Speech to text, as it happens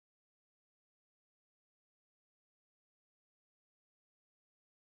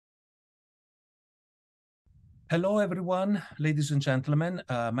Hello, everyone, ladies and gentlemen.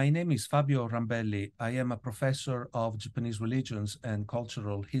 My name is Fabio Rambelli. I am a professor of Japanese religions and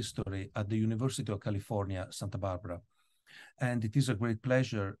cultural history at the University of California, Santa Barbara. And it is a great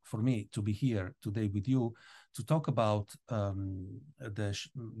pleasure for me to be here today with you to talk about the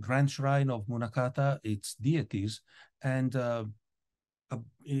Grand Shrine of Munakata, its deities, and a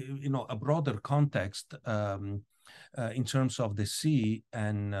broader context in terms of the sea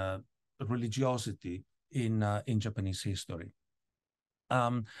and religiosity in Japanese history.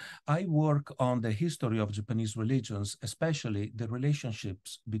 I work on the history of Japanese religions, especially the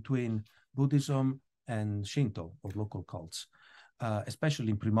relationships between Buddhism and Shinto, or local cults, especially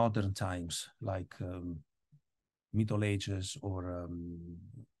in pre-modern times, like Middle Ages or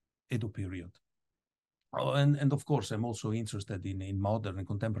Edo period. Oh, and of course, I'm also interested in modern and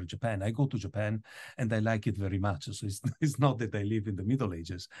contemporary Japan. I go to Japan and I like it very much. So it's not that I live in the Middle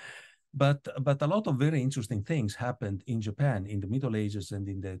Ages. But a lot of very interesting things happened in Japan in the Middle Ages and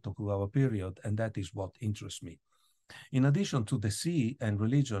in the Tokugawa period, and that is what interests me. In addition to the sea and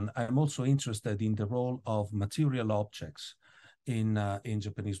religion, I'm also interested in the role of material objects in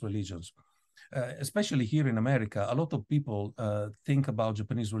Japanese religions. Especially here in America, a lot of people think about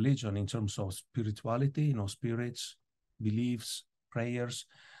Japanese religion in terms of spirituality, spirits, beliefs, prayers,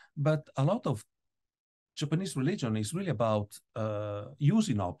 but a lot of Japanese religion is really about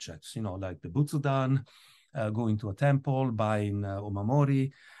using objects, like the Butsudan, going to a temple, buying omamori,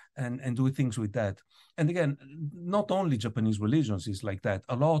 and doing things with that. And again, not only Japanese religions is like that.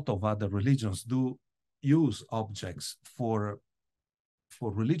 A lot of other religions do use objects for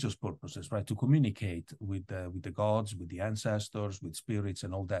religious purposes, right? To communicate with the gods, with the ancestors, with spirits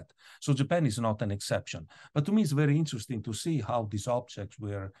and all that. So Japan is not an exception. But to me, it's very interesting to see how these objects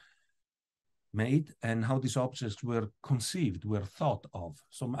were made and how these objects were conceived, were thought of.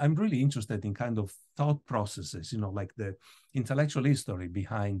 So I'm really interested in kind of thought processes, like the intellectual history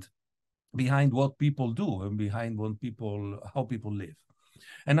behind what people do and behind how people live.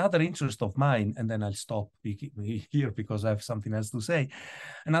 Another interest of mine, and then I'll stop here because I have something else to say.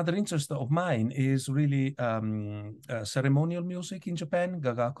 Another interest of mine is really ceremonial music in Japan,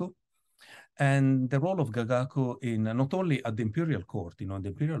 gagaku. And the role of gagaku in not only at the imperial court, the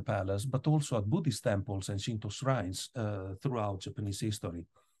imperial palace, but also at Buddhist temples and Shinto shrines throughout Japanese history.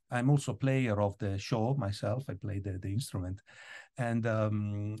 I'm also a player of the sho myself. I play the instrument, and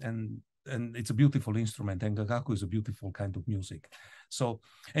it's a beautiful instrument, and gagaku is a beautiful kind of music. So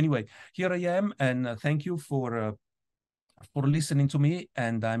anyway, here I am, and thank you for listening to me,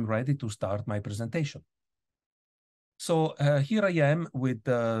 and I'm ready to start my presentation. So here I am with,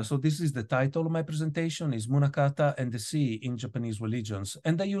 so this is the title of my presentation, is Munakata and the Sea in Japanese Religions.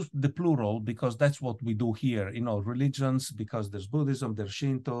 And I use the plural because that's what we do here, religions, because there's Buddhism, there's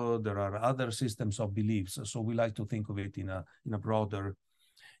Shinto, there are other systems of beliefs. So we like to think of it in a broader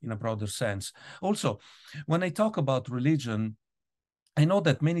sense. Also, when I talk about religion, I know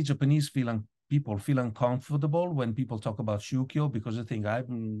that many Japanese people feel uncomfortable when people talk about shukyo because they think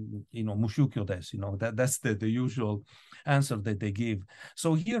I'm, mushukyo desu, that's the usual answer that they give.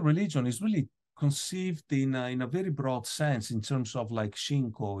 So here religion is really conceived in a very broad sense in terms of like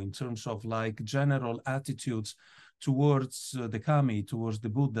shinko, in terms of like general attitudes towards the kami, towards the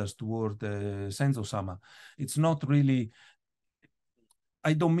Buddhas, towards the senzo-sama. It's not really,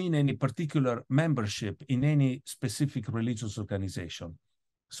 I don't mean any particular membership in any specific religious organization.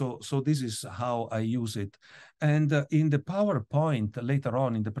 So this is how I use it. And in the PowerPoint later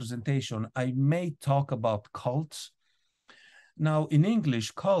on in the presentation, I may talk about cults. Now, in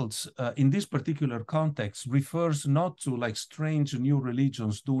English, cults in this particular context refers not to like strange new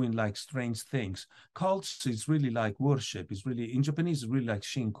religions doing like strange things. Cults is really like worship. It's really, in Japanese, it's really like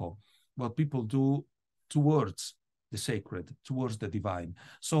shinko, what people do towards the sacred, towards the divine.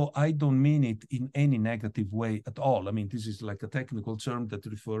 So I don't mean it in any negative way at all. I mean, this is like a technical term that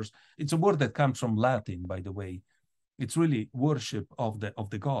refers, it's a word that comes from Latin, by the way. It's really worship of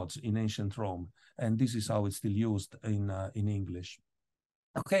the gods in ancient Rome. And this is how it's still used in English.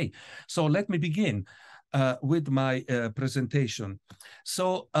 Okay, so let me begin with my presentation.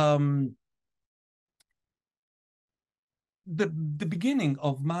 So the beginning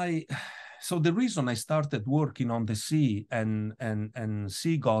of my, so the reason I started working on the sea and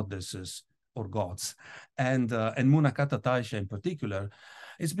sea goddesses or gods and Munakata Taisha in particular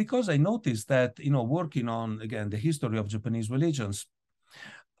is because I noticed that, working on, again, the history of Japanese religions,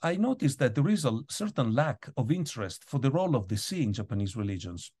 I noticed that there is a certain lack of interest for the role of the sea in Japanese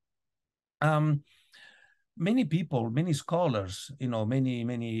religions. Many people, many scholars,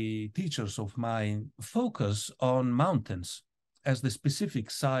 many teachers of mine focus on mountains, as the specific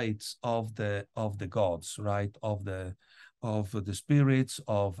sites of the gods, right? Of the spirits,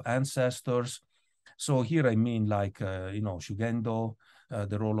 of ancestors. So here I mean like Shugendo,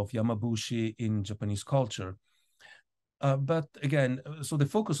 the role of Yamabushi in Japanese culture. But again, so the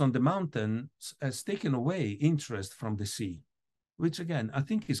focus on the mountains has taken away interest from the sea, which again, I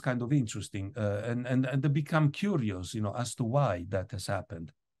think is kind of interesting, and they become curious, as to why that has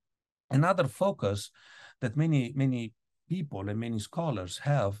happened. Another focus that many people and many scholars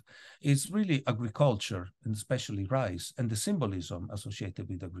have is really agriculture, and especially rice, and the symbolism associated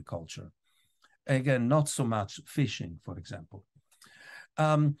with agriculture. Again, not so much fishing, for example.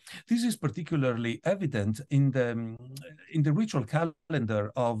 This is particularly evident in the ritual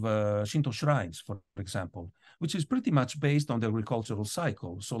calendar of Shinto shrines, for example, which is pretty much based on the agricultural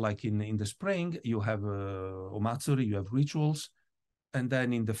cycle. So like in the spring, you have omatsuri, you have rituals, and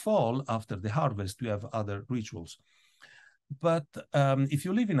then in the fall, after the harvest, you have other rituals. But if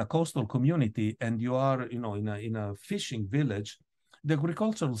you live in a coastal community and you are, in a fishing village, the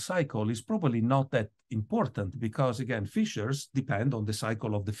agricultural cycle is probably not that important because, again, fishers depend on the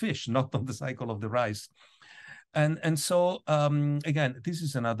cycle of the fish, not on the cycle of the rice. And so, again, this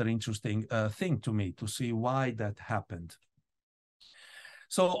is another interesting thing to me to see why that happened.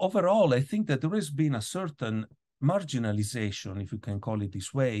 So overall, I think that there has been a certain marginalization, if you can call it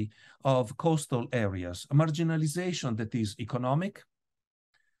this way, of coastal areas, a marginalization that is economic,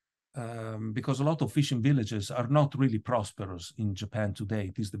 because a lot of fishing villages are not really prosperous in Japan today.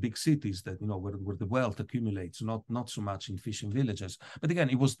 It is the big cities that, where the wealth accumulates, not so much in fishing villages. But again,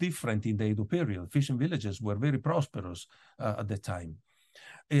 it was different in the Edo period. Fishing villages were very prosperous at the time.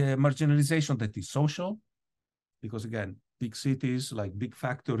 Marginalization that is social, because again, big cities like big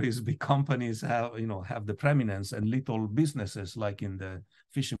factories, big companies have the preeminence, and little businesses like in the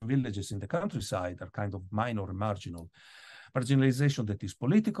fishing villages in the countryside are kind of minor and marginal. Marginalization that is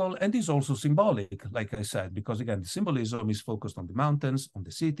political and is also symbolic, like I said, because again, the symbolism is focused on the mountains, on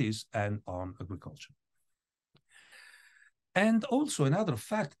the cities, and on agriculture. And also another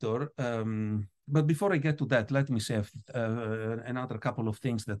factor, but before I get to that, let me say another couple of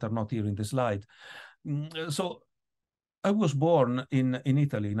things that are not here in the slide. So I was born in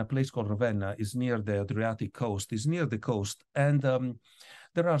Italy, in a place called Ravenna. It's near the Adriatic coast, it's near the coast. And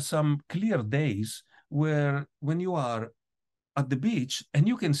there are some clear days where when you are at the beach and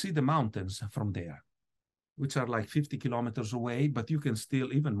you can see the mountains from there, which are like 50 kilometers away, but you can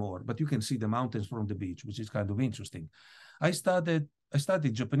still even more, but you can see the mountains from the beach, which is kind of interesting. I studied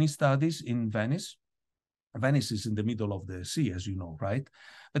Japanese studies in Venice. Venice is in the middle of the sea, as you know, right?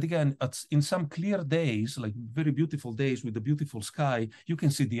 But again, in some clear days, like very beautiful days with a beautiful sky, you can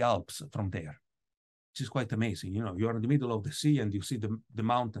see the Alps from there, which is quite amazing. You're in the middle of the sea and you see the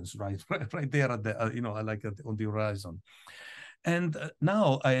mountains right there at the, on the horizon. And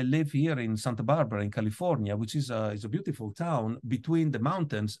now I live here in Santa Barbara in California, which is a beautiful town between the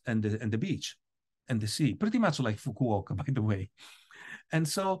mountains and the beach and the sea, pretty much like Fukuoka, by the way. And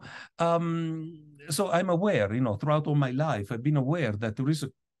so, so I'm aware, throughout all my life, I've been aware that there is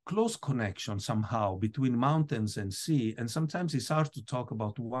a close connection somehow between mountains and sea. And sometimes it's hard to talk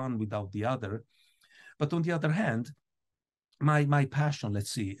about one without the other. But on the other hand, my passion,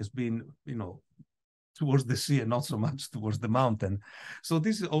 let's see, has been, towards the sea and not so much towards the mountain. So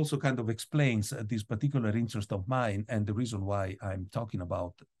this also kind of explains this particular interest of mine and the reason why I'm talking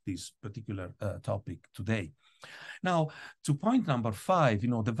about this particular topic today. Now, to point number 5,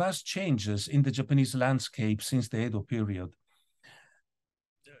 the vast changes in the Japanese landscape since the Edo period.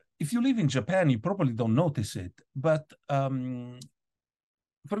 If you live in Japan, you probably don't notice it, but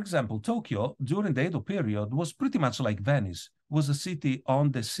for example, Tokyo during the Edo period was pretty much like Venice, was a city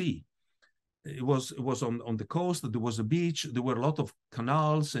on the sea. It was on the coast. There was a beach. There were a lot of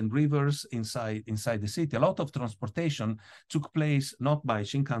canals and rivers inside the city. A lot of transportation took place not by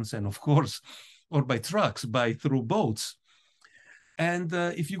Shinkansen, of course, or by trucks, through boats. And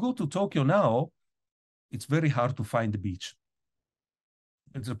if you go to Tokyo now, it's very hard to find the beach.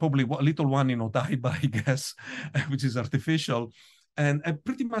 It's probably a little one in Odaiba, I guess, which is artificial. And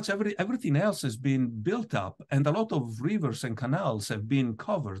pretty much everything else has been built up, and a lot of rivers and canals have been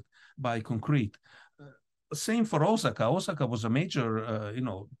covered by concrete. Same for Osaka. Osaka was a major,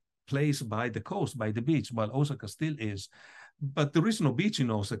 place by the coast, by the beach, while Osaka still is. But there is no beach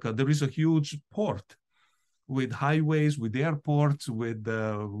in Osaka. There is a huge port with highways, with airports, with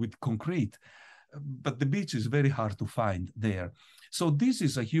concrete. But the beach is very hard to find there. So this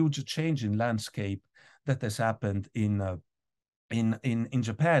is a huge change in landscape that has happened in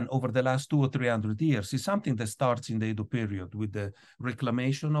Japan over the last 200 or 300 years. Is something that starts in the Edo period with the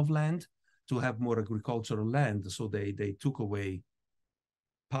reclamation of land to have more agricultural land. So they took away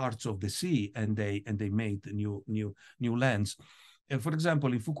parts of the sea and they made new lands. For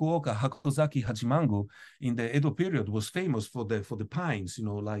example, in Fukuoka, Hakozaki Hachimangu in the Edo period was famous for the pines,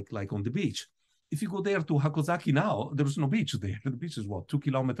 like on the beach. If you go there to Hakozaki now, there's no beach there. The beach is 2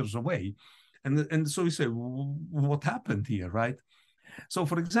 kilometers away. And so you say, what happened here, right? So,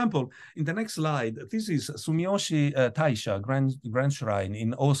 for example, in the next slide, this is Sumiyoshi Taisha, Grand Shrine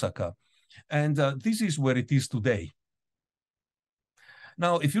in Osaka. And this is where it is today.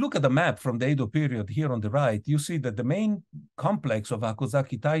 Now, if you look at the map from the Edo period here on the right, you see that the main complex of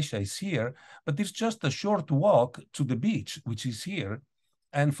Hakozaki Taisha is here, but there's just a short walk to the beach, which is here.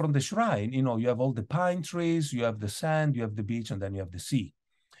 And from the shrine, you have all the pine trees, you have the sand, you have the beach, and then you have the sea.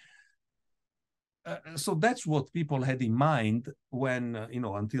 So that's what people had in mind when,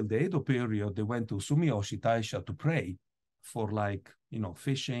 until the Edo period, they went to Sumiyoshi Taisha to pray for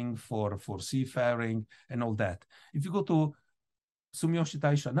fishing, for seafaring, and all that. If you go to Sumiyoshi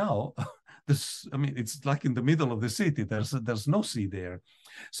Taisha now, it's like in the middle of the city. There's no sea there.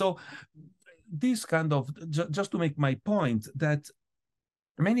 So this kind of, just to make my point that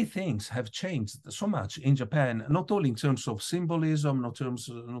many things have changed so much in Japan, not only in terms of symbolism, not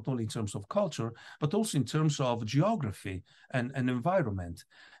only in terms of culture, but also in terms of geography and environment.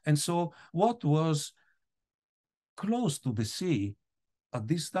 And so what was close to the sea at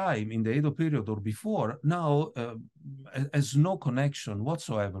this time in the Edo period or before, now has no connection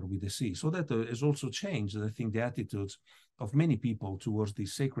whatsoever with the sea. So that has also changed, I think, the attitudes of many people towards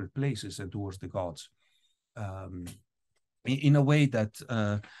these sacred places and towards the gods. In a way that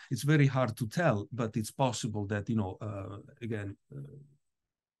it's very hard to tell, but it's possible that,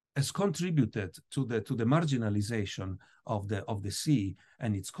 has contributed to the marginalization of the sea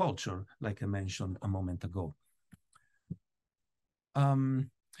and its culture, like I mentioned a moment ago.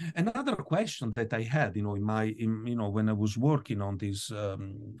 Another question that I had, when I was working on this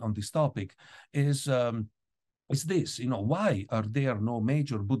topic is this, why are there no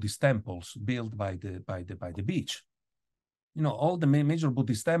major Buddhist temples built by the beach? All the major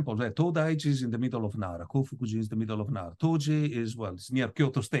Buddhist temples, Todaiji is in the middle of Nara, Kofukuji is the middle of Nara, Toji is, it's near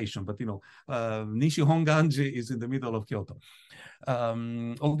Kyoto Station, but, Nishi Honganji is in the middle of Kyoto.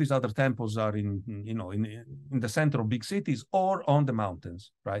 All these other temples are in the center of big cities or on the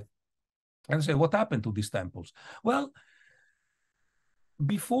mountains, right? And say, what happened to these temples? Well,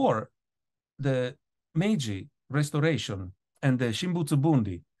 before the Meiji restoration and the Shimbutsu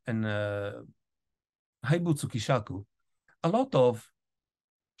Bundi and Haibutsu Kishaku, a lot of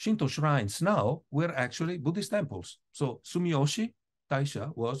Shinto shrines now were actually Buddhist temples. So Sumiyoshi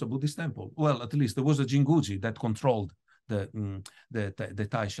Taisha was a Buddhist temple. Well, at least there was a Jinguji that controlled the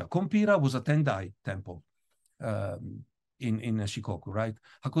Taisha. Kompira was a Tendai temple in Shikoku, right?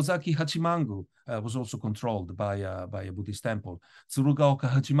 Hakozaki Hachimangu was also controlled by a Buddhist temple. Tsurugaoka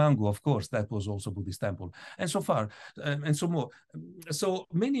Hachimangu, of course, that was also Buddhist temple, and so far, and so more. So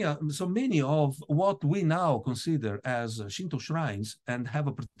many of what we now consider as Shinto shrines and have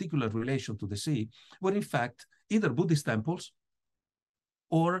a particular relation to the sea were in fact either Buddhist temples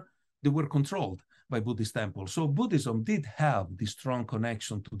or they were controlled by Buddhist temples. So Buddhism did have this strong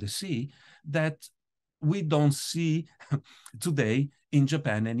connection to the sea that we don't see today in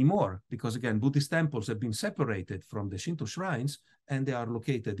Japan anymore, because again, Buddhist temples have been separated from the Shinto shrines and they are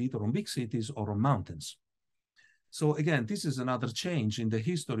located either on big cities or on mountains. So again, this is another change in the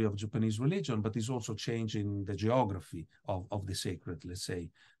history of Japanese religion, but it's also change in the geography of the sacred, let's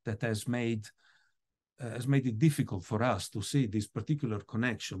say, that has made it difficult for us to see this particular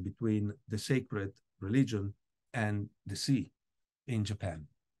connection between the sacred religion and the sea in Japan.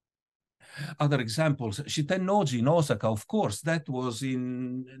 Other examples, Shitennoji in Osaka, of course, that was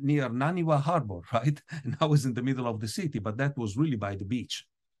near Naniwa Harbor, right? Now it's in the middle of the city, but that was really by the beach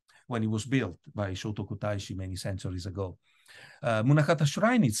when it was built by Shotoku Taishi many centuries ago. Munakata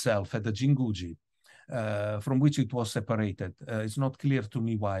Shrine itself had a Jinguji, from which it was separated. It's not clear to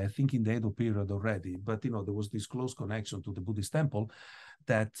me why. I think in the Edo period already, but there was this close connection to the Buddhist temple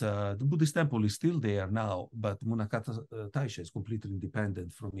that the Buddhist temple is still there now, but Munakata Taisha is completely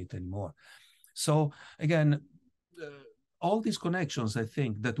independent from it anymore. So again, all these connections, I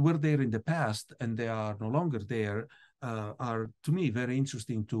think, that were there in the past and they are no longer there, are to me very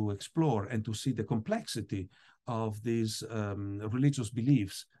interesting to explore and to see the complexity of these religious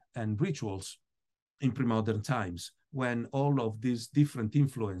beliefs and rituals in pre-modern times, when all of these different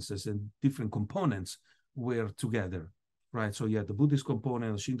influences and different components were together, right? So you have the Buddhist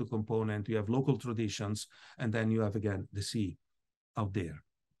component, the Shinto component, you have local traditions, and then you have, again, the sea out there.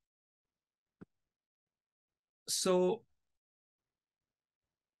 So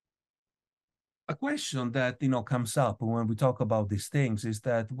A question that, comes up when we talk about these things is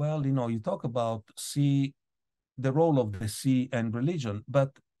that, well, you talk about sea, the role of the sea and religion,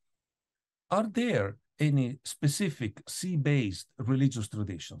 but are there any specific sea-based religious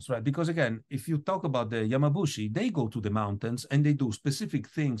traditions, right? Because again, if you talk about the Yamabushi, they go to the mountains and they do specific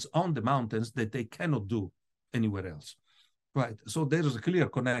things on the mountains that they cannot do anywhere else, right? So there is a clear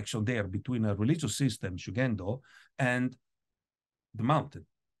connection there between a religious system, Shugendo, and the mountain,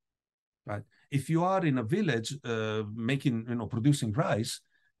 right? If you are in a village producing rice,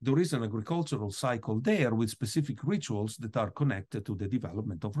 there is an agricultural cycle there with specific rituals that are connected to the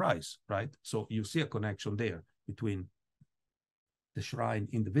development of rice, right? So you see a connection there between the shrine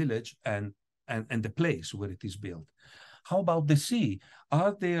in the village and the place where it is built. How about the sea?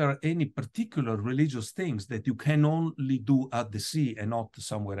 Are there any particular religious things that you can only do at the sea and not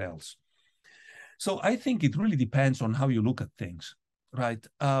somewhere else? So I think it really depends on how you look at things, right?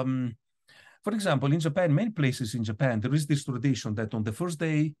 For example, in Japan, many places in Japan, there is this tradition that on the first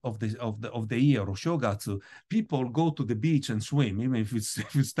day of the year, or Shogatsu, people go to the beach and swim, even if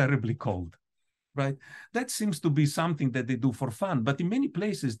it's terribly cold, right? That seems to be something that they do for fun, but in many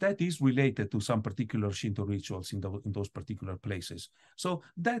places that is related to some particular Shinto rituals in those particular places. So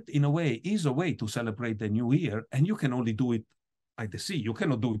that, in a way, is a way to celebrate the new year, and you can only do it at the sea. You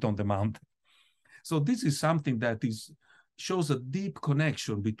cannot do it on the mountain. So this is something that shows a deep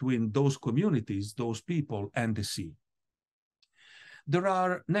connection between those communities, those people, and the sea. There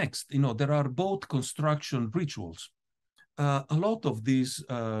are boat construction rituals. A lot of these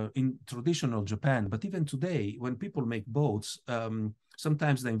in traditional Japan, but even today, when people make boats,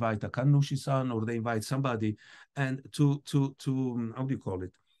 sometimes they invite a kannushi-san or they invite somebody and to how do you call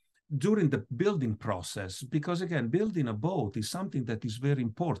it? During the building process, because again, building a boat is something that is very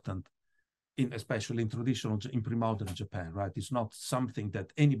important, especially in pre-modern Japan, right? It's not something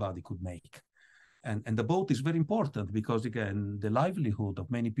that anybody could make. And the boat is very important because, again, the livelihood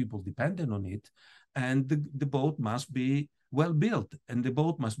of many people depended on it. And the boat must be well built and the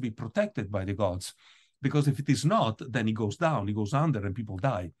boat must be protected by the gods. Because if it is not, then it goes down, it goes under and people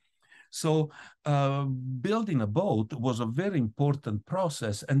die. So building a boat was a very important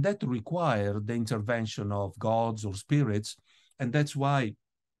process, and that required the intervention of gods or spirits. And that's why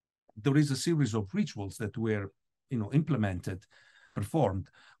there is a series of rituals that were, implemented, performed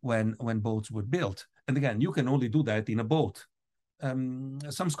when boats were built. And again, you can only do that in a boat.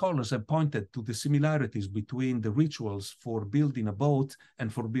 Some scholars have pointed to the similarities between the rituals for building a boat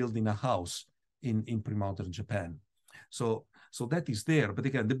and for building a house in pre-modern Japan. So that is there. But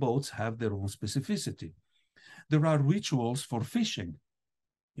again, the boats have their own specificity. There are rituals for fishing,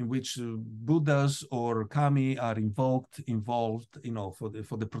 in which Buddhas or kami are involved,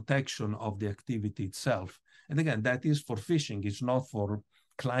 for the protection of the activity itself. And again, that is for fishing. It's not for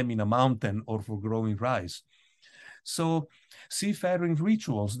climbing a mountain or for growing rice. So seafaring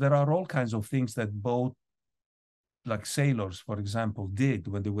rituals, there are all kinds of things that both, like sailors, for example, did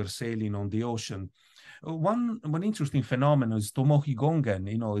when they were sailing on the ocean. One interesting phenomenon is Tomohi Gongen,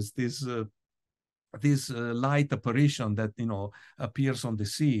 is this light apparition that appears on the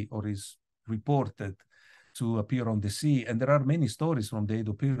sea or is reported to appear on the sea, and there are many stories from the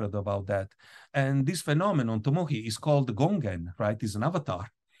Edo period about that. And this phenomenon, Tomohi, is called Gongen, right? It's an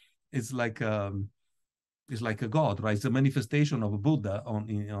avatar. It's like a god, right? It's a manifestation of a Buddha on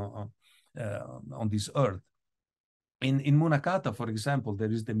this earth. In Munakata, for example,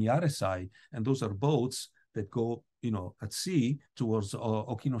 there is the Miyaresai, and those are boats that go, at sea towards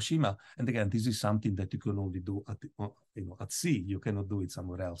Okinoshima. And again, this is something that you can only do at sea. You cannot do it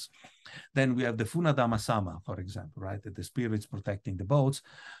somewhere else. Then we have the Funadama-sama, for example, right? The spirits protecting the boats.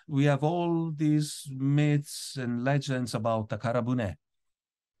 We have all these myths and legends about Takarabune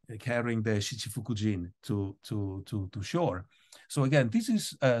carrying the Shichifukujin to shore. So again, this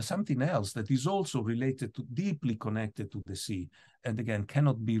is something else that is also deeply connected to the sea, and again,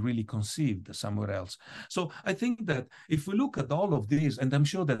 cannot be really conceived somewhere else. So I think that if we look at all of these, and I'm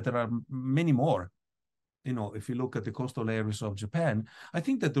sure that there are many more, if you look at the coastal areas of Japan, I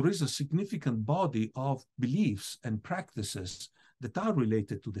think that there is a significant body of beliefs and practices that are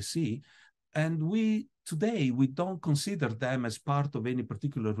related to the sea. And today, we don't consider them as part of any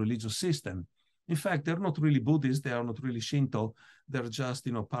particular religious system. In fact, they're not really Buddhist, they are not really Shinto, they're just,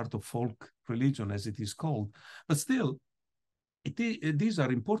 part of folk religion, as it is called. But still, these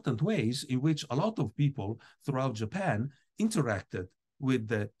are important ways in which a lot of people throughout Japan interacted with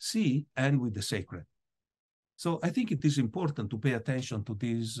the sea and with the sacred. So I think it is important to pay attention to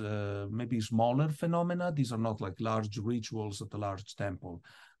these maybe smaller phenomena. These are not like large rituals at a large temple,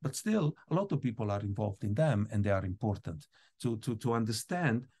 but still a lot of people are involved in them, and they are important to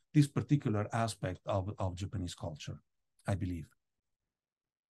understand this particular aspect of Japanese culture, I believe.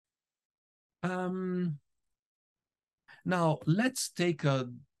 Now, let's take a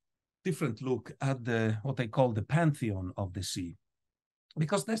different look at what I call the pantheon of the sea.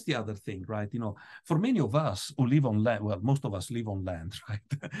 Because that's the other thing, right? You know, for many of us who live on land, well, most of us live on land, right?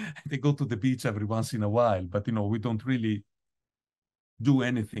 They go to the beach every once in a while, but, you know, we don't really do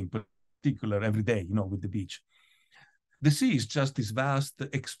anything particular every day, you know, with the beach. The sea is just this vast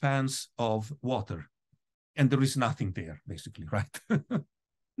expanse of water, and there is nothing there, basically, right?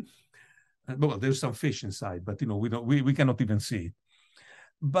 Well, there's some fish inside, but, you know, we cannot even see it.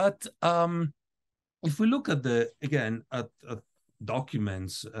 But if we look at at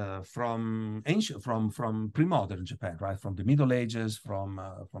documents from pre-modern Japan, right, from the Middle Ages, from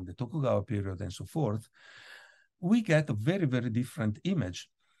the Tokugawa period, and so forth, we get a very, very different image.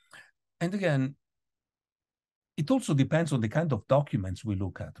 And again, it also depends on the kind of documents we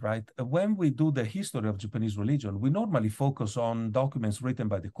look at, right? When we do the history of Japanese religion, we normally focus on documents written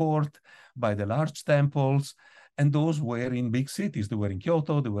by the court, by the large temples, and those were in big cities. They were in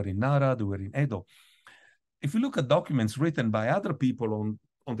Kyoto, they were in Nara, they were in Edo. If you look at documents written by other people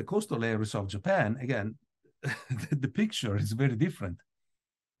on the coastal areas of Japan, again, the picture is very different.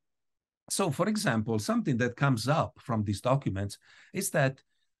 So, for example, something that comes up from these documents is that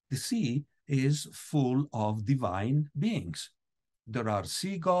the sea is full of divine beings. There are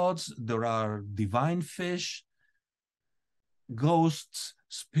sea gods, there are divine fish, ghosts,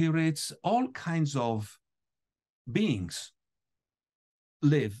 spirits, all kinds of beings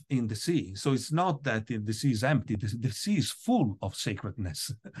live in the sea. So it's not that the sea is empty. The sea is full of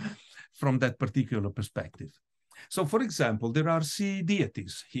sacredness from that particular perspective. So, for example, there are sea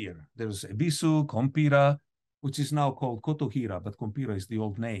deities here. There's Ebisu, Kompira, which is now called Kotohira, but Kompira is the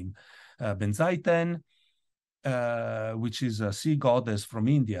old name. Benzaiten, which is a sea goddess from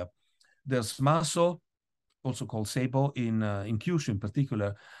India. There's Maso, also called Seibo in Kyushu in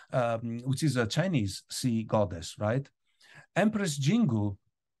particular, which is a Chinese sea goddess, right? Empress Jingu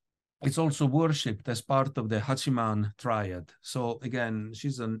is also worshipped as part of the Hachiman triad. So again,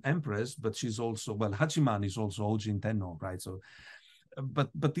 she's an empress, but she's also, well, Hachiman is also Ojin Tenno, right? So, but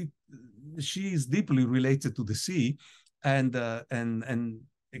she is deeply related to the sea, and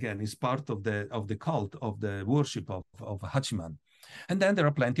again is part of the cult of the worship of Hachiman. And then there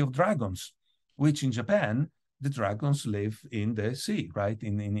are plenty of dragons, which in Japan, the dragons live in the sea, right?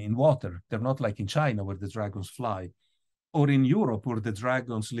 In water. They're not like in China where the dragons fly, or in Europe where the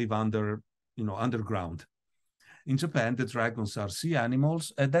dragons live underground. In Japan, the dragons are sea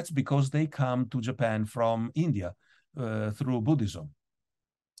animals, and that's because they come to Japan from India through Buddhism.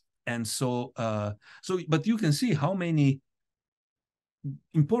 And so, but you can see how many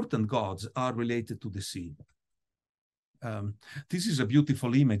important gods are related to the sea. This is a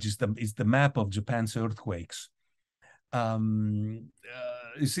beautiful image. It's the map of Japan's earthquakes. You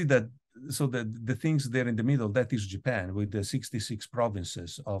see that, so the things there in the middle, that is Japan with the 66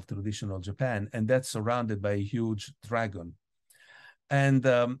 provinces of traditional Japan, and that's surrounded by a huge dragon. And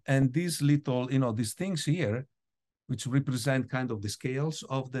these little, these things here, which represent kind of the scales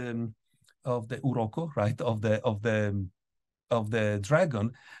of the uroko, right, of the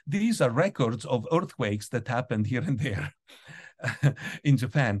dragon. These are records of earthquakes that happened here and there in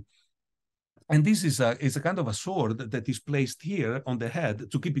Japan. And this is a kind of a sword that is placed here on the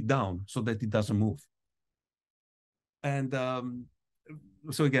head to keep it down so that it doesn't move. And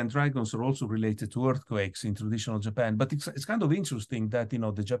so again, dragons are also related to earthquakes in traditional Japan. But it's kind of interesting that,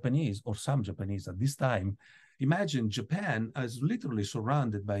 the Japanese, or some Japanese at this time, imagine Japan as literally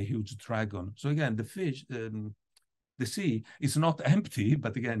surrounded by a huge dragon. So again, the sea is not empty,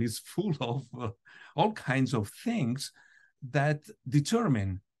 but again, it's full of all kinds of things that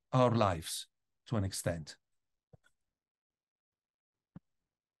determine our lives to an extent.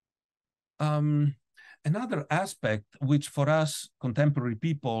 Another aspect, which for us contemporary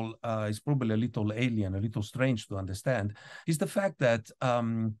people is probably a little alien, a little strange to understand, is the fact that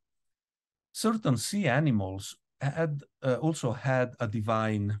certain sea animals also had a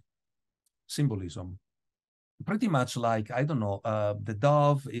divine symbolism. Pretty much like, I don't know, the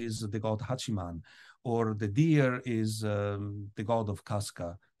dove is the god Hachiman, or the deer is the god of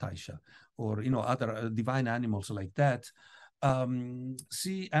Casca, Taisha, or, other divine animals like that.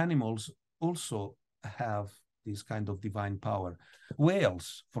 Sea animals also have this kind of divine power.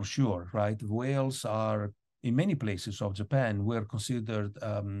 Whales, for sure, right? Whales are, in many places of Japan, were considered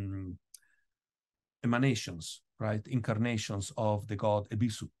emanations, right? Incarnations of the god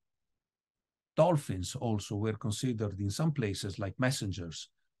Ebisu. Dolphins also were considered in some places like messengers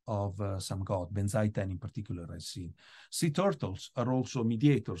some god, Benzaiten in particular, I've seen. Sea turtles are also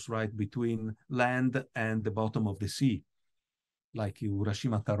mediators, right, between land and the bottom of the sea, like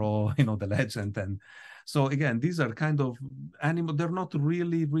Urashima Taro, the legend. And so again, these are kind of animals. They're not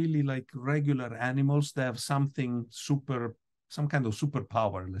really, really like regular animals. They have something some kind of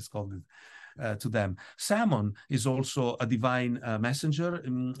superpower, let's call it, to them. Salmon is also a divine messenger.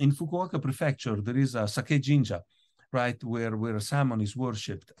 In Fukuoka Prefecture, there is a Sake Jinja, right, where salmon is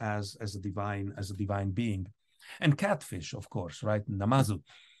worshipped as a divine being. And catfish, of course, right, Namazu,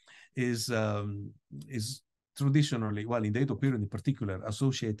 is traditionally, well, in the Edo period in particular,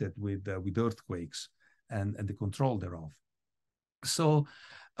 associated with earthquakes and the control thereof. So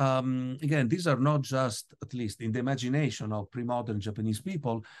again, these are not just, at least in the imagination of pre-modern Japanese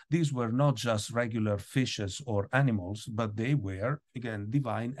people, these were not just regular fishes or animals, but they were, again,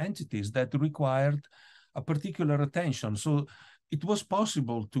 divine entities that required a particular attention. So it was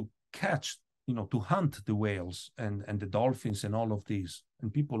possible to catch, to hunt the whales and the dolphins and all of these,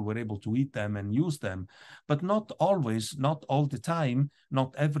 and people were able to eat them and use them, but not always, not all the time,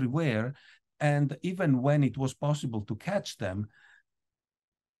 not everywhere. And even when it was possible to catch them,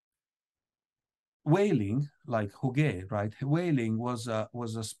 whaling, like hoge, right? Whaling was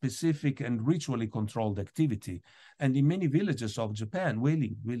a specific and ritually controlled activity. And in many villages of Japan,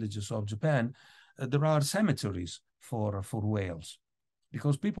 whaling villages of Japan, there are cemeteries for whales,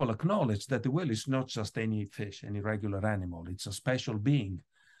 because people acknowledge that the whale is not just any fish, any regular animal. It's a special being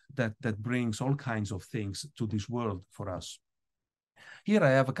that brings all kinds of things to this world for us. Here I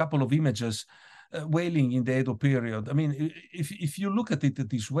have a couple of images. Whaling in the Edo period. I mean, if you look at it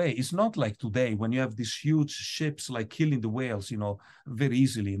this way, it's not like today when you have these huge ships like killing the whales, very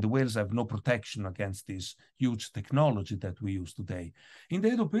easily. And the whales have no protection against this huge technology that we use today. In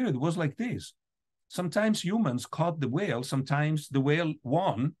the Edo period, it was like this. Sometimes humans caught the whale. Sometimes the whale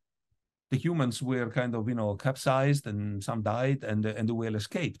won. The humans were kind of, capsized, and some died, and the whale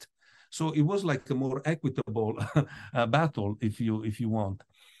escaped. So it was like a more equitable battle, if you want.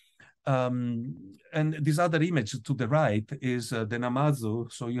 And this other image to the right is the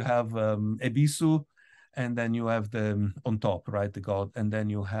Namazu. So you have Ebisu, and then you have the on top, right, the god, and then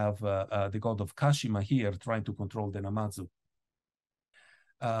you have the god of Kashima here trying to control the Namazu.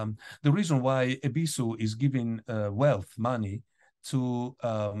 The reason why Ebisu is giving wealth, money to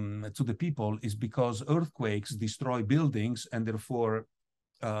the people is because earthquakes destroy buildings, and therefore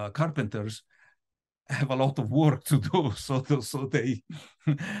carpenters have a lot of work to do, so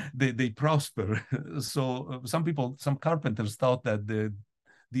they prosper. So some carpenters thought that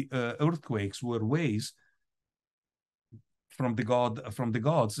the earthquakes were ways from the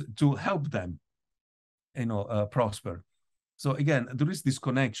gods to help them, prosper. So again, there is this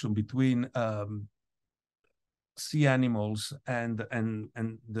connection between sea animals and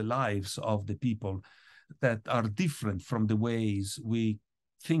the lives of the people that are different from the ways we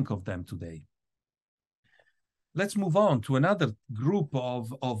think of them today. Let's move on to another group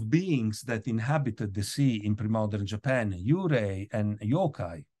of beings that inhabited the sea in pre-modern Japan, yurei and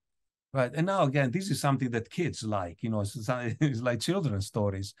yokai. Right, and now again, this is something that kids like, it's like children's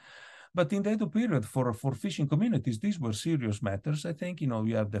stories. But in the Edo period, for fishing communities, these were serious matters. I think,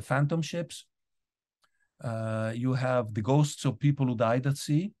 you have the phantom ships, you have the ghosts of people who died at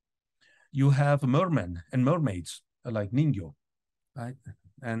sea, you have mermen and mermaids like Ningyo, right?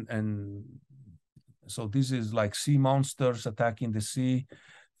 And so this is like sea monsters attacking the sea.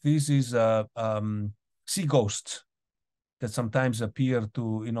 This is sea ghosts that sometimes appear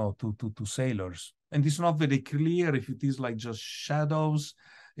to sailors. And it's not very clear if it is like just shadows,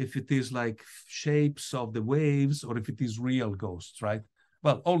 if it is like shapes of the waves, or if it is real ghosts, right?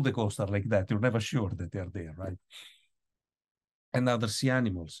 Well, all the ghosts are like that. You're never sure that they're there, right? And other sea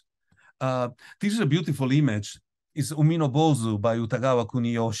animals. This is a beautiful image. It's Uminobozu by Utagawa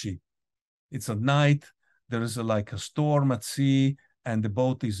Kuniyoshi. It's at night. There is like a storm at sea, and the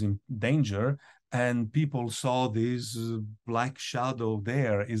boat is in danger. And people saw this black shadow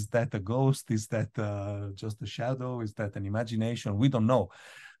there. Is that a ghost? Is that just a shadow? Is that an imagination? We don't know.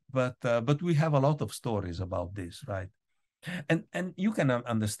 But we have a lot of stories about this, right? And you can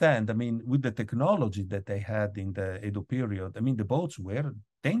understand, I mean, with the technology that they had in the Edo period, I mean, the boats were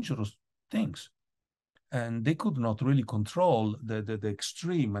dangerous things. And they could not really control the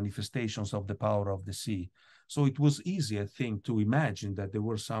extreme manifestations of the power of the sea. So it was easy, I think, to imagine that there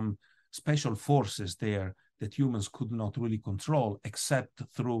were some special forces there that humans could not really control except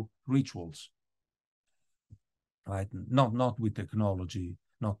through rituals, right? Not with technology,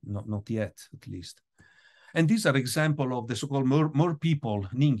 not yet, at least. And these are examples of the so-called mer people,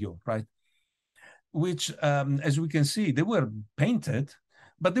 Ningyo, right? Which, as we can see, they were painted,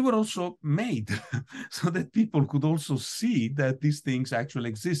 but they were also made so that people could also see that these things actually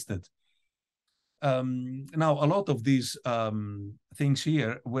existed. Now, a lot of these things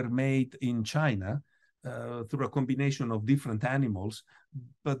here were made in China through a combination of different animals,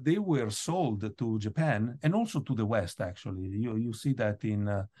 but they were sold to Japan and also to the West, actually. You see that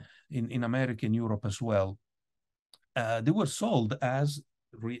in America and Europe as well. They were sold as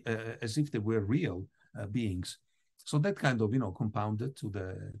if they were real beings. So that kind of, compounded to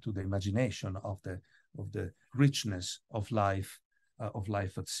the imagination of the richness of life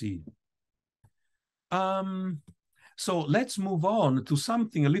at sea. So let's move on to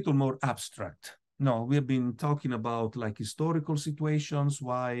something a little more abstract. No, we have been talking about like historical situations,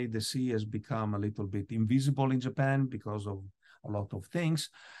 why the sea has become a little bit invisible in Japan because of a lot of things.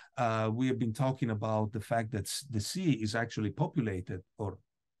 We have been talking about the fact that the sea is actually populated, or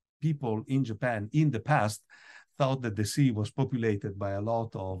people in Japan in the past thought that the sea was populated by a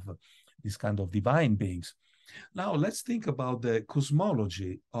lot of these kind of divine beings. Now let's think about the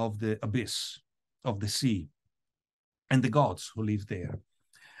cosmology of the abyss, of the sea, and the gods who live there.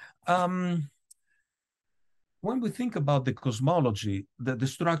 When we think about the cosmology, the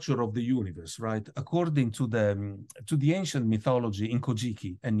structure of the universe, right, according to the ancient mythology in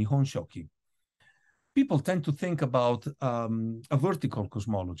Kojiki and Nihon Shoki, people tend to think about a vertical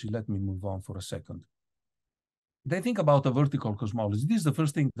cosmology. Let me move on for a second. They think about a vertical cosmology. This is the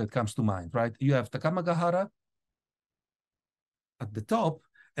first thing that comes to mind, right? You have Takamagahara at the top,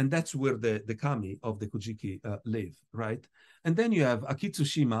 and that's where the kami of the Kojiki live, right? And then you have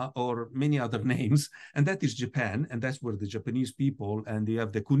Akitsushima, or many other names, and that is Japan, and that's where the Japanese people, and you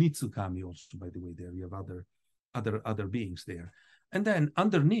have the Kunitsu kami also, by the way, there. You have other beings there. And then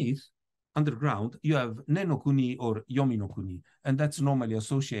underground, you have Nenokuni or Yominokuni, and that's normally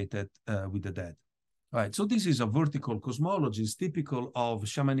associated with the dead. Right, so this is a vertical cosmology, is typical of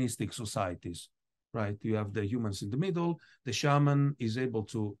shamanistic societies. Right, you have the humans in the middle, the shaman is able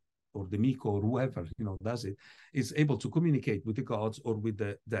to, or the Miko, or whoever, does it, is able to communicate with the gods or with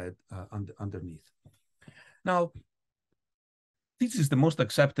the dead underneath. Now, this is the most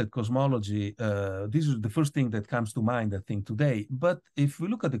accepted cosmology. This is the first thing that comes to mind, I think, today. But if we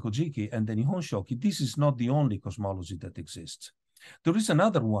look at the Kojiki and the Nihon Shoki, this is not the only cosmology that exists. There is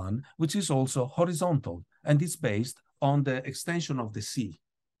another one, which is also horizontal, and it's based on the extension of the sea.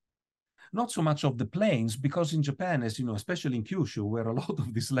 Not so much of the plains, because in Japan, as you know, especially in Kyushu, where a lot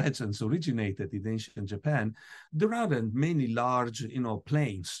of these legends originated in ancient Japan, there aren't many large,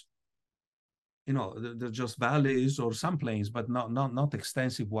 plains. They're just valleys or some plains, but not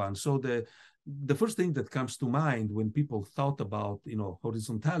extensive ones. So the first thing that comes to mind when people thought about,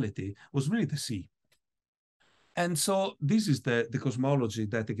 horizontality was really the sea. And so this is the cosmology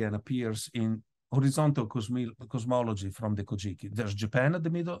that again appears in horizontal cosmology from the Kojiki. There's Japan at the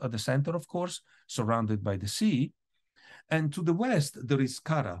middle, at the center, of course, surrounded by the sea. And to the west, there is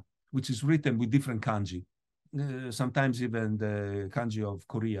Kara, which is written with different kanji. Sometimes even the kanji of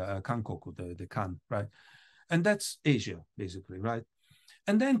Korea, Kankoku, the kan, right? And that's Asia, basically, right?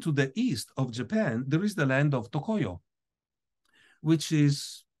 And then to the east of Japan, there is the land of Tokoyo, which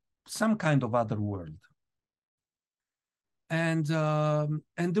is some kind of other world. And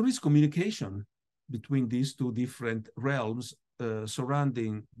there is communication between these two different realms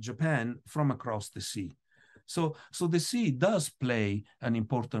surrounding Japan from across the sea. So the sea does play an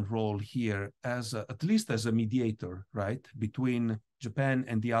important role here as at least as a mediator, right, between Japan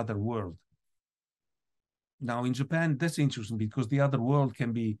and the other world. Now in Japan, that's interesting because the other world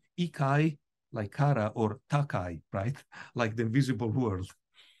can be Ikai, like Kara, or Takai, right, like the invisible world.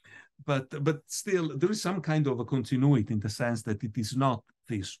 But still, there is some kind of a continuity in the sense that it is not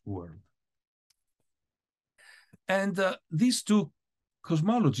this world. And these two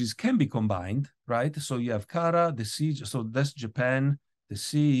cosmologies can be combined, right? So you have Kara, the sea, so that's Japan, the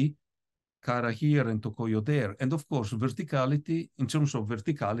sea, Kara here and Tokoyo there. And of course, verticality, in terms of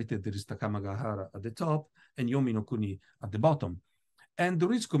verticality, there is Takamagahara at the top and Yomi no Kuni at the bottom. And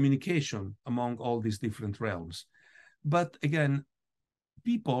there is communication among all these different realms. But again,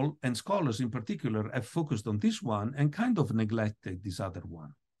 people and scholars in particular have focused on this one and kind of neglected this other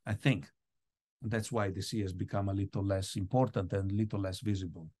one, I think. And that's why the sea has become a little less important and a little less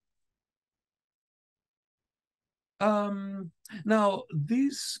visible. Now,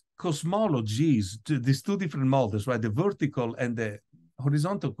 these cosmologies, these two different models, right, the vertical and the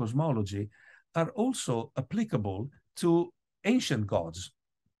horizontal cosmology, are also applicable to ancient gods.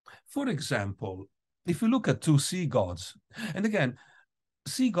 For example, if you look at two sea gods, and again,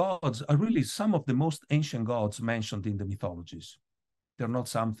 sea gods are really some of the most ancient gods mentioned in the mythologies. They're not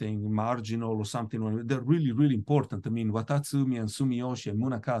something marginal or something. They're really, really important. I mean, Watatsumi and Sumiyoshi and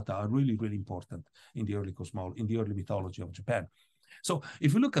Munakata are really, really important in the early cosmology, in the early mythology of Japan. So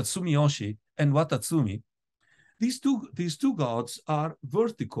if you look at Sumiyoshi and Watatsumi, these two gods are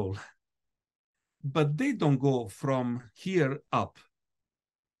vertical, but they don't go from here up.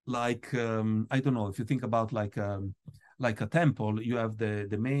 Like I don't know, if you think about like a temple, you have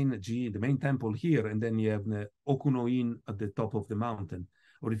the main temple here, and then you have the Okuno-in at the top of the mountain.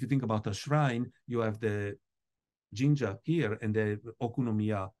 Or if you think about a shrine, you have the Jinja here and the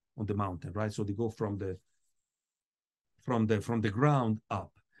Okunomiya on the mountain, right? So they go from the ground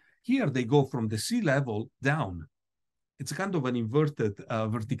up. Here they go from the sea level down. It's a kind of an inverted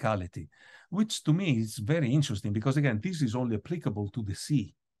verticality, which to me is very interesting because, again, this is only applicable to the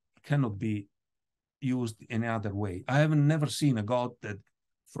sea. It cannot be used any other way. I have never seen a god that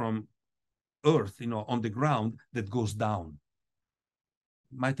from earth, on the ground, that goes down.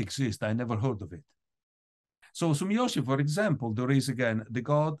 Might exist. I never heard of it. So Sumiyoshi, for example, there is again the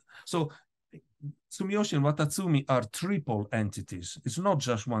god. So Sumiyoshi and Watatsumi are triple entities. It's not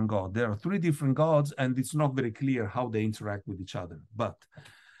just one god. There are three different gods, and it's not very clear how they interact with each other. But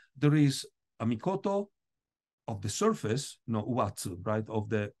there is a Mikoto of the surface, Uatsu, right, of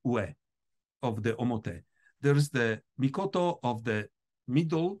the Ue, of the Omote. There is the Mikoto of the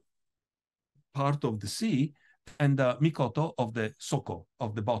middle part of the sea, and the Mikoto of the Soko,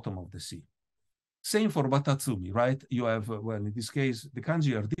 of the bottom of the sea. Same for Watatsumi, right? You have, well, in this case, the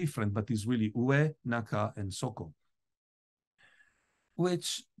kanji are different, but it's really Ue, Naka, and Soko.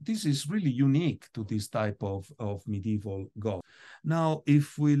 Which, this is really unique to this type of medieval god. Now,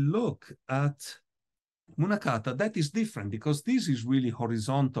 if we look at Munakata, that is different because this is really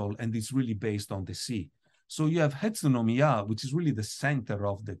horizontal and it's really based on the sea. So you have Hetsunomiya, which is really the center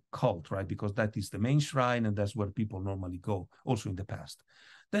of the cult, right? Because that is the main shrine and that's where people normally go, also in the past.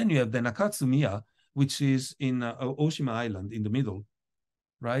 Then you have the Nakatsumiya, which is in Oshima Island in the middle,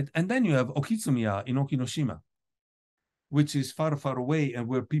 right? And then you have Okitsumiya in Okinoshima, which is far, far away and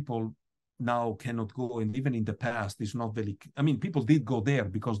where people now cannot go. And even in the past, it's not very, I mean, people did go there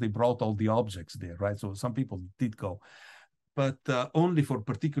because they brought all the objects there, right? So some people did go, but only for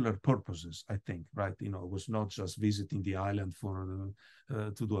particular purposes, I think, right? It was not just visiting the island for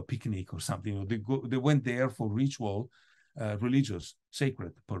to do a picnic or something. They went there for ritual, religious,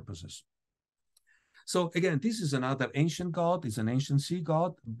 sacred purposes. So again, this is another ancient god. It's an ancient sea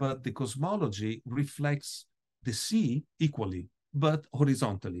god, but the cosmology reflects the sea equally, but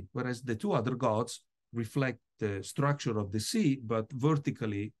horizontally, whereas the two other gods reflect the structure of the sea, but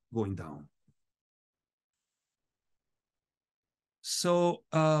vertically going down. So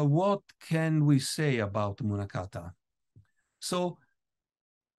what can we say about Munakata? So,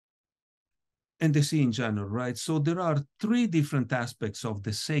 and the sea in general, right? So there are three different aspects of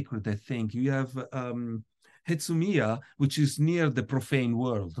the sacred, I think. You have Hetsumiya, which is near the profane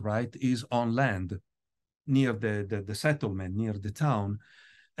world, right? Is on land, near the settlement, near the town.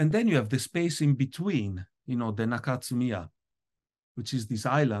 And then you have the space in between, the Nakatsumiya, which is this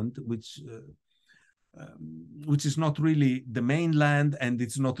island, which is not really the mainland and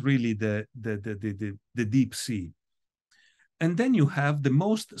it's not really the deep sea. And then you have the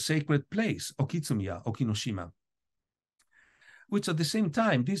most sacred place, Okitsumiya, Okinoshima, which at the same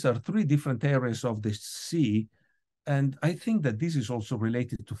time, these are three different areas of the sea. And I think that this is also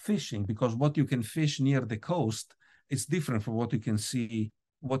related to fishing because what you can fish near the coast is different from what you can see,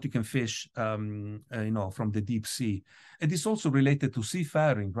 what you can fish, from the deep sea. And it's also related to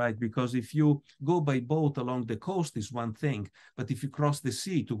seafaring, right? Because if you go by boat along the coast is one thing, but if you cross the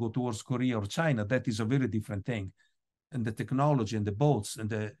sea to go towards Korea or China, that is a very different thing. And the technology and the boats and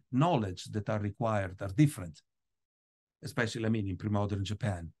the knowledge that are required are different, especially, in pre-modern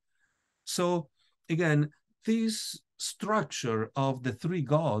Japan. So again, this structure of the three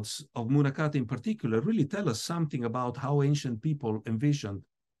gods of Munakata in particular really tell us something about how ancient people envisioned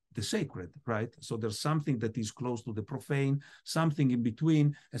the sacred, right? So there's something that is close to the profane, something in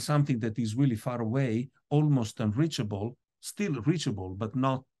between, and something that is really far away, almost unreachable, still reachable, but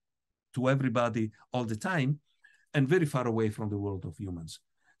not to everybody all the time, and very far away from the world of humans.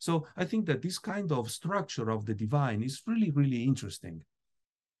 So I think that this kind of structure of the divine is really, really interesting.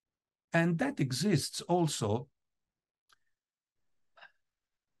 And that exists also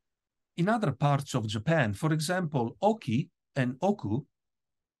in other parts of Japan. For example, Oki and Oku,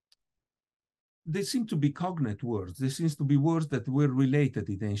 they seem to be cognate words. They seem to be words that were related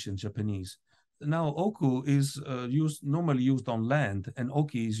in ancient Japanese. Now, Oku is normally used on land, and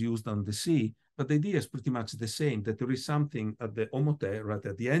Oki is used on the sea. But the idea is pretty much the same, that there is something at the omote, right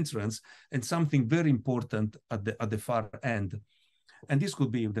at the entrance, and something very important at the far end. And this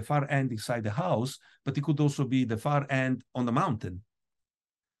could be the far end inside the house, but it could also be the far end on the mountain.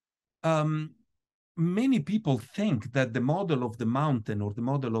 Many people think that the model of the mountain or the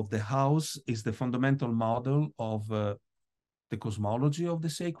model of the house is the fundamental model of the cosmology of the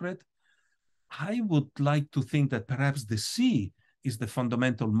sacred. I would like to think that perhaps the sea is the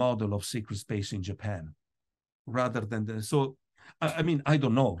fundamental model of sacred space in Japan, rather than the, so, I mean, I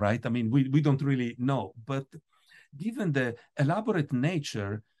don't know, right? I mean, we don't really know, but given the elaborate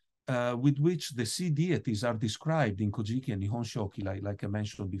nature with which the sea deities are described in Kojiki and Nihon Shoki, like I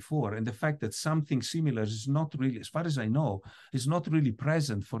mentioned before, and the fact that something similar is not really, as far as I know, is not really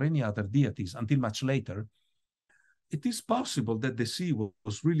present for any other deities until much later, it is possible that the sea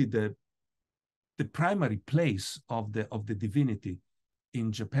was really the primary place of the divinity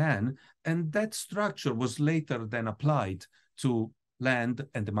in Japan, and that structure was later then applied to land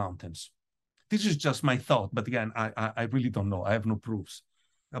and the mountains. This is just my thought, but again, I really don't know. I have no proofs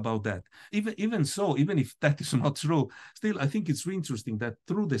about that. Even so, even if that is not true, still I think it's really interesting that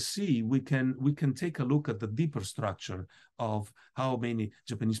through the sea we can take a look at the deeper structure of how many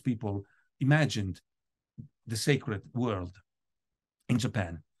Japanese people imagined the sacred world in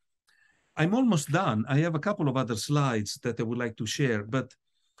Japan. I'm almost done. I have a couple of other slides that I would like to share, but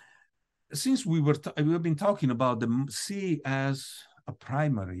since we have been talking about the sea as a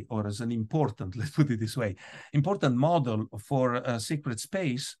primary or as an important, let's put it this way, important model for sacred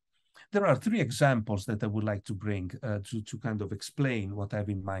space, there are three examples that I would like to bring to kind of explain what I have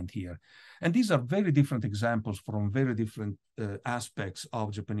in mind here. And these are very different examples from very different aspects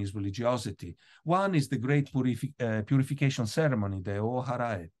of Japanese religiosity. One is the great purification ceremony, the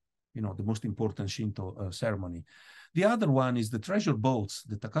O-Harae, you know, the most important Shinto ceremony. The other one is the treasure boats,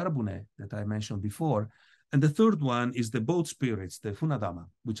 the takarabune that I mentioned before. And the third one is the boat spirits, the funadama,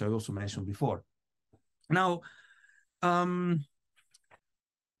 which I also mentioned before. Now, go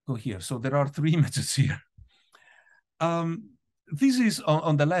here. So there are three images here. This is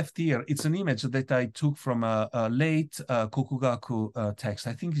on the left here. It's an image that I took from a late Kokugaku text.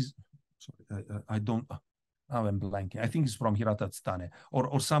 I think is, sorry, I don't, now I'm blanking. I think it's from Hirata Tsutane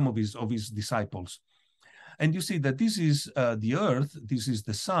or some of his disciples. And you see that this is the earth, this is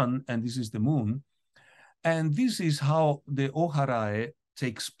the sun, and this is the moon. And this is how the Oharae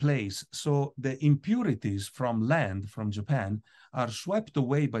takes place. So the impurities from land, from Japan, are swept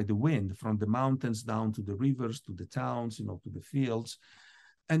away by the wind from the mountains down to the rivers, to the towns, you know, to the fields.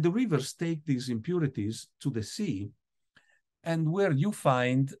 And the rivers take these impurities to the sea, and where you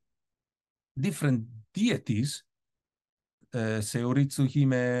find different deities, Seoritsu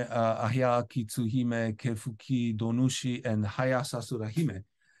Hime, Ahyaki Tsuhime, Kefuki Donushi, and Hayasasura Hime.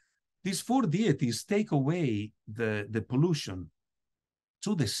 These four deities take away the pollution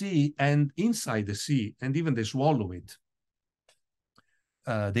to the sea and inside the sea, and even they swallow it.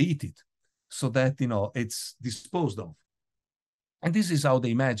 They eat it so that, you know, it's disposed of. And this is how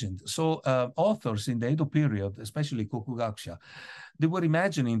they imagined. So authors in the Edo period, especially Kokugakusha, they were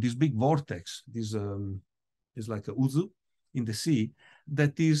imagining this big vortex, this is like a uzu in the sea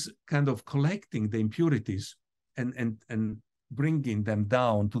that is kind of collecting the impurities and bringing them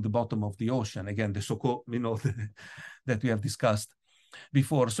down to the bottom of the ocean. Again, the soko, you know, that we have discussed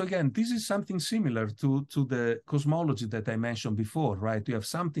before. So again, this is something similar to the cosmology that I mentioned before, right? You have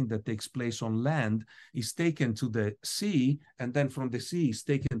something that takes place on land, is taken to the sea, and then from the sea is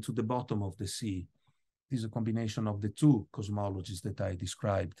taken to the bottom of the sea. This is a combination of the two cosmologies that I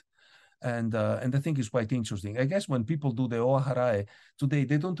described. And I think it's quite interesting. I guess when people do the Oharae today,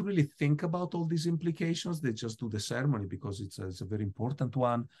 they don't really think about all these implications. They just do the ceremony because it's a very important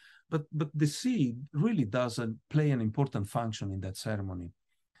one. But the sea really does play an important function in that ceremony.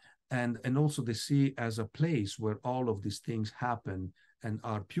 And also the sea as a place where all of these things happen and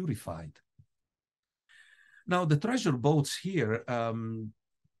are purified. Now, the treasure boats here,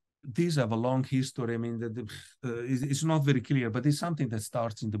 these have a long history. I mean, it's not very clear, but it's something that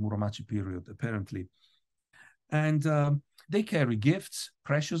starts in the Muromachi period, apparently. And they carry gifts,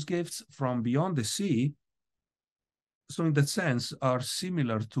 precious gifts from beyond the sea. So in that sense, are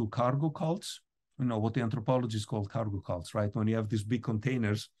similar to cargo cults, you know, what the anthropologists call cargo cults, right? When you have these big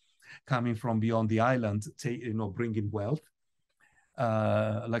containers coming from beyond the island, you know, bringing wealth,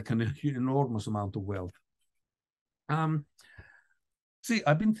 like an enormous amount of wealth. See,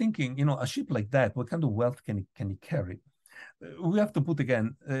 I've been thinking, you know, a ship like that, what kind of wealth can it carry? We have to put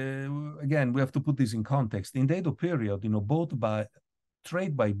again, we have to put this in context. In the Edo period, you know,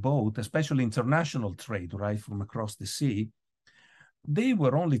 trade by boat, especially international trade, right, from across the sea, they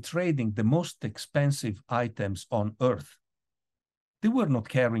were only trading the most expensive items on Earth. they were not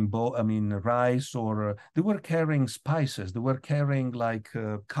carrying rice, or they were carrying spices. They were carrying like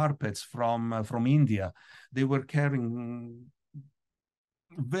carpets from India. They were carrying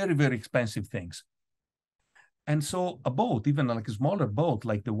very, very expensive things. And so a boat, even like a smaller boat,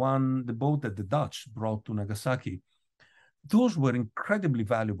 like the boat that the Dutch brought to Nagasaki, those were incredibly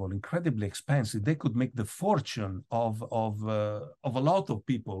valuable, incredibly expensive. They could make the fortune of a lot of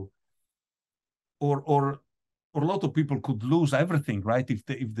people, or a lot of people could lose everything, right? If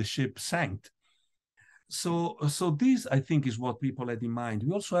the ship sank. So this, I think, is what people had in mind.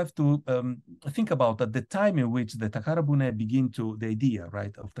 We also have to think about at the time in which the takarabune the idea,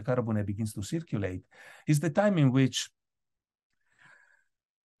 right, of takarabune begins to circulate, is the time in which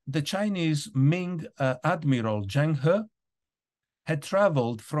the Chinese Ming Admiral Zheng He had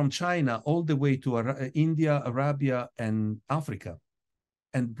traveled from China all the way to India, Arabia, and Africa,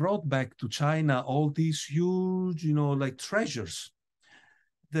 and brought back to China all these huge, like treasures.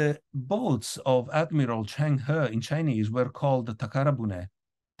 The boats of Admiral Zheng He in Chinese were called the takarabune.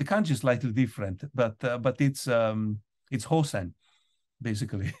 The kanji is slightly different, but it's Hosen,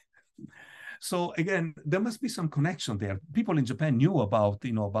 basically. So again, there must be some connection there. People in Japan knew about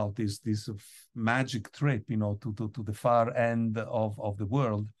this magic trip, to the far end of the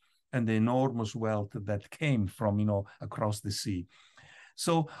world, and the enormous wealth that came from across the sea.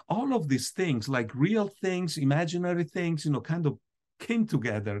 So all of these things, like real things, imaginary things, kind of came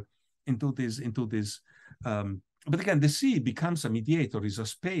together into this. But again, the sea becomes a mediator, is a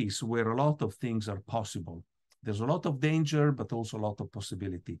space where a lot of things are possible. There's a lot of danger, but also a lot of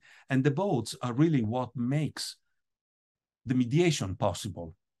possibility. And the boats are really what makes the mediation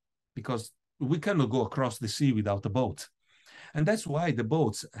possible, because we cannot go across the sea without a boat. And that's why the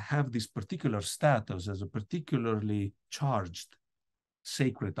boats have this particular status as a particularly charged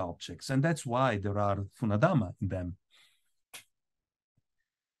sacred objects. And that's why there are funadama in them.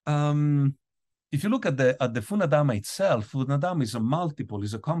 If you look at the funadama itself, funadama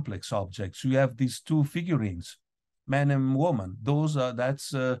is a complex object. So you have these two figurines, man and woman. That's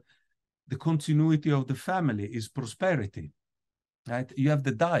the continuity of the family, is prosperity, right? You have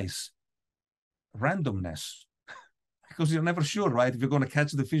the dice, randomness, because you're never sure, right, if you're going to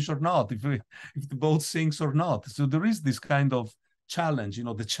catch the fish or not, if the boat sinks or not. So there is this kind of challenge,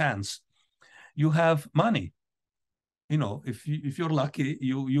 the chance. You have money. If you're lucky,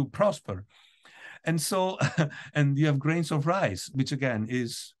 you prosper. And so, and you have grains of rice, which again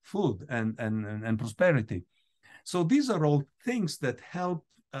is food and prosperity. So these are all things that help,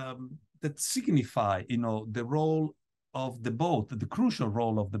 that signify, the role of the boat, the crucial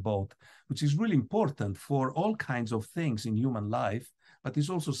role of the boat, which is really important for all kinds of things in human life, but is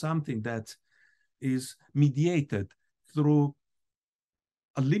also something that is mediated through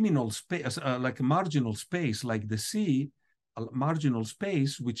a liminal space, like a marginal space, like the sea, a marginal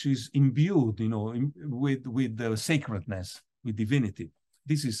space which is imbued, with the sacredness, with divinity.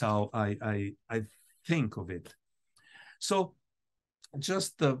 This is how I think of it. So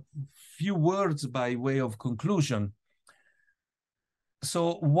just a few words by way of conclusion.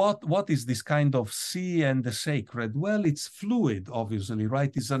 So what is this kind of sea and the sacred? Well, it's fluid, obviously,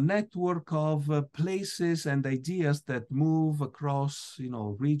 right? It's a network of places and ideas that move across,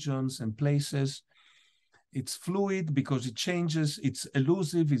 regions and places. It's fluid because it changes. It's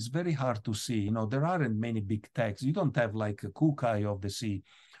elusive. It's very hard to see. There aren't many big texts. You don't have like a Kukai of the sea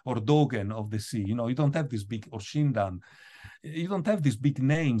or Dogen of the sea. You don't have this big, or Shindan. You don't have these big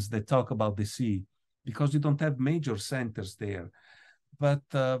names that talk about the sea because you don't have major centers there. But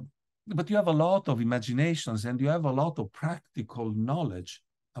you have a lot of imaginations, and you have a lot of practical knowledge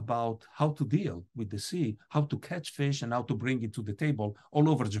about how to deal with the sea, how to catch fish, and how to bring it to the table all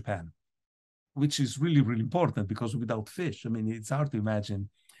over Japan, which is really, really important, because without fish, it's hard to imagine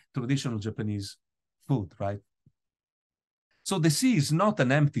traditional Japanese food, right? So the sea is not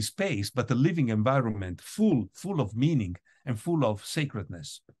an empty space, but a living environment full of meaning and full of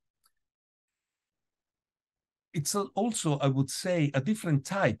sacredness. It's also, I would say, a different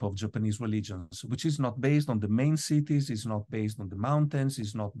type of Japanese religions, which is not based on the main cities, is not based on the mountains,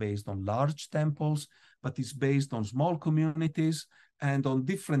 is not based on large temples, but is based on small communities and on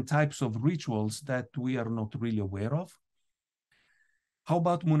different types of rituals that we are not really aware of. How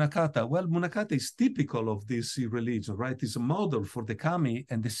about Munakata? Well, Munakata is typical of this sea religion, right? It's a model for the kami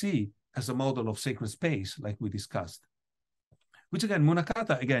and the sea as a model of sacred space, like we discussed. Which again,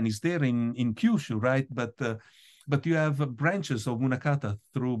 Munakata again is there in Kyushu, right? But you have branches of Munakata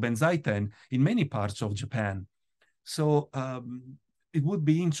through Benzaiten in many parts of Japan. So it would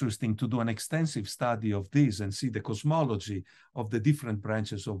be interesting to do an extensive study of this and see the cosmology of the different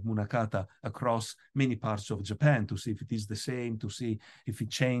branches of Munakata across many parts of Japan, to see if it is the same, to see if it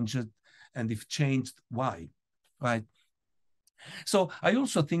changed, and if changed, why, right? So I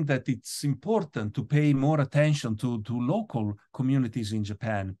also think that it's important to pay more attention to local communities in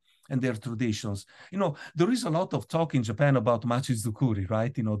Japan and their traditions. You know, there is a lot of talk in Japan about machizukuri,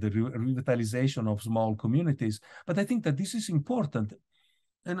 right? You know, the revitalization of small communities. But I think that this is important.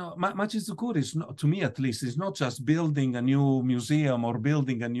 You know, machizukuri is not, to me at least, is not just building a new museum or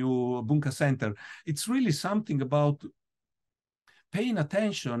building a new bunka center. It's really something about paying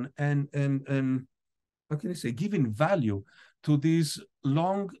attention and how can I say, giving value to these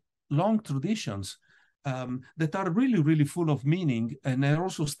long traditions that are really, really full of meaning, and are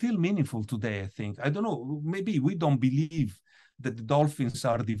also still meaningful today, I think. I don't know, maybe we don't believe that the dolphins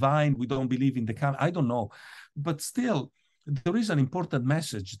are divine, we don't believe in the I don't know. But still, there is an important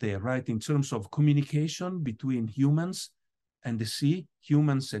message there, right, in terms of communication between humans and the sea,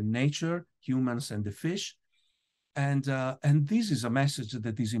 humans and nature, humans and the fish. And this is a message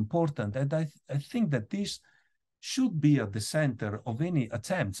that is important. And I think that this should be at the center of any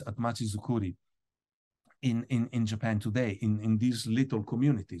attempts at machizukuri in Japan today, in these little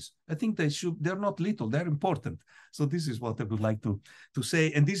communities. I think they're not little, they're important. So this is what I would like to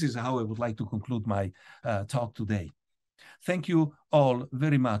say. And this is how I would like to conclude my talk today. Thank you all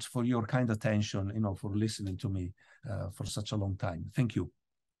very much for your kind attention, you know, for listening to me for such a long time. Thank you.